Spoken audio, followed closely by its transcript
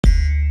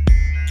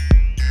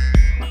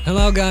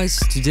Hello guys,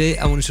 today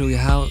I want to show you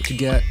how to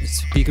get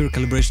speaker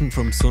calibration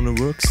from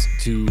SonarWorks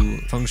to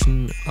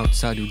function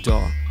outside your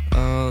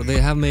DAW. They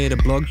have made a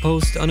blog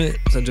post on it,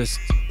 so I just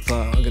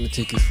thought I'm gonna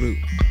take you through,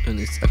 and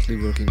it's actually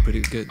working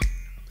pretty good.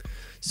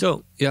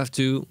 So you have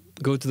to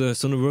go to the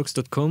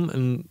sonarworks.com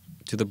and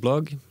to the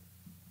blog.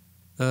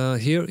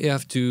 Here you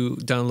have to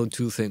download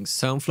two things: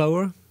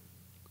 Soundflower.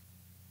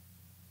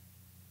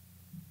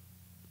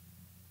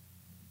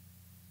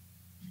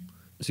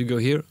 So you go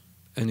here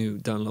and you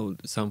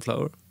download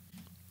Soundflower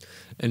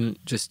and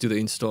just do the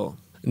install.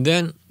 And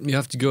then you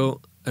have to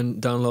go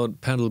and download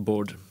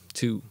Pedalboard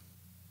 2.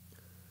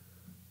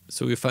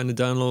 So you find the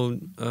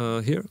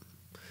download here.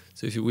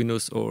 So if you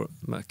Windows or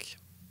Mac,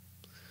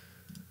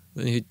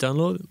 then you hit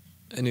download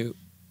and you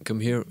come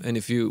here, and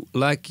if you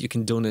like, you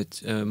can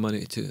donate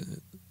money to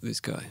this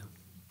guy.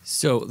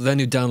 So then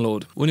you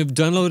download. When you've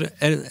downloaded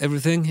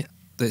everything,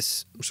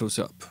 this shows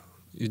up.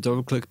 You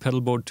double click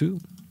Pedalboard 2,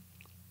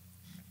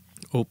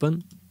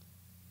 open,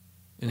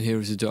 and here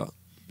is the DAW.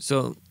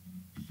 So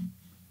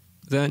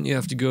then you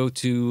have to go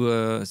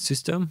to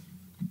System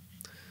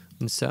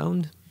and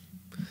Sound,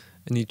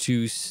 and you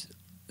choose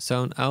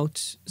Sound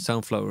Out,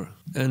 Soundflower.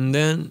 And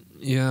then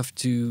you have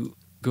to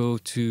go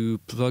to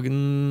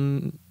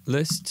Plugin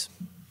List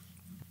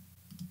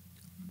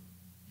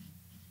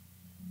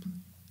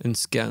and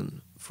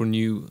scan for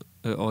new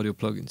audio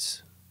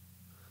plugins.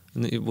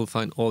 And it will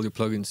find all your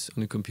plugins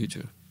on your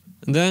computer.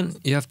 And then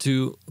you have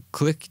to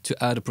click to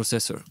add a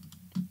processor.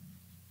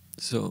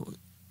 So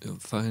you'll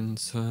find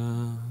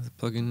the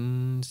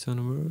plugin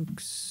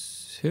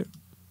SonarWorks here,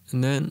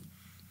 and then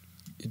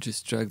you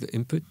just drag the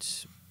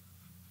input.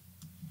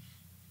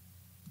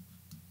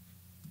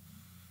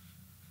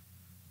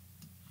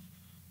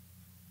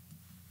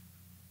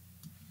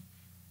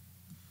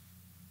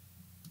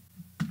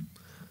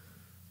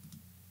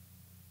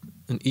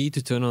 And E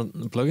to turn on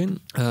the plugin.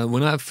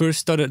 When I first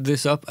started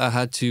this up, I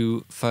had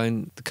to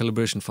find the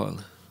calibration file,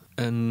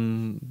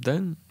 and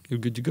then you're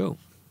good to go.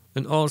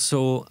 And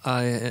also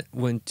I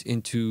went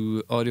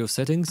into audio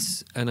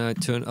settings and I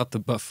turned up the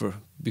buffer,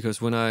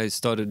 because when I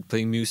started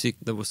playing music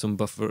there was some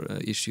buffer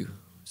issue,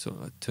 so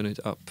I turned it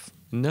up.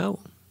 Now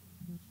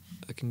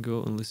I can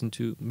go and listen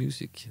to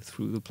music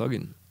through the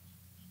plugin.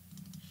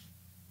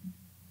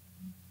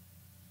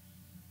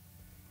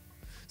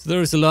 So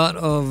there is a lot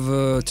of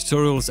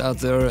tutorials out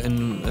there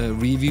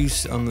and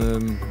reviews on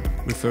the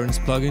reference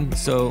plugin,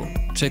 so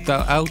check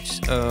that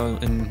out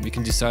and you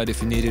can decide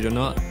if you need it or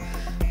not.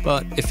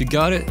 But if you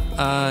got it,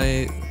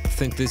 I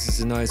think this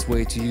is a nice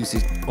way to use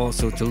it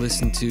also to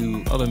listen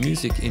to other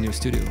music in your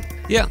studio.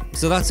 Yeah,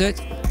 so that's it.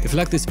 If you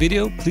like this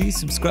video, please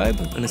subscribe,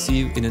 and I'll see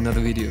you in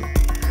another video.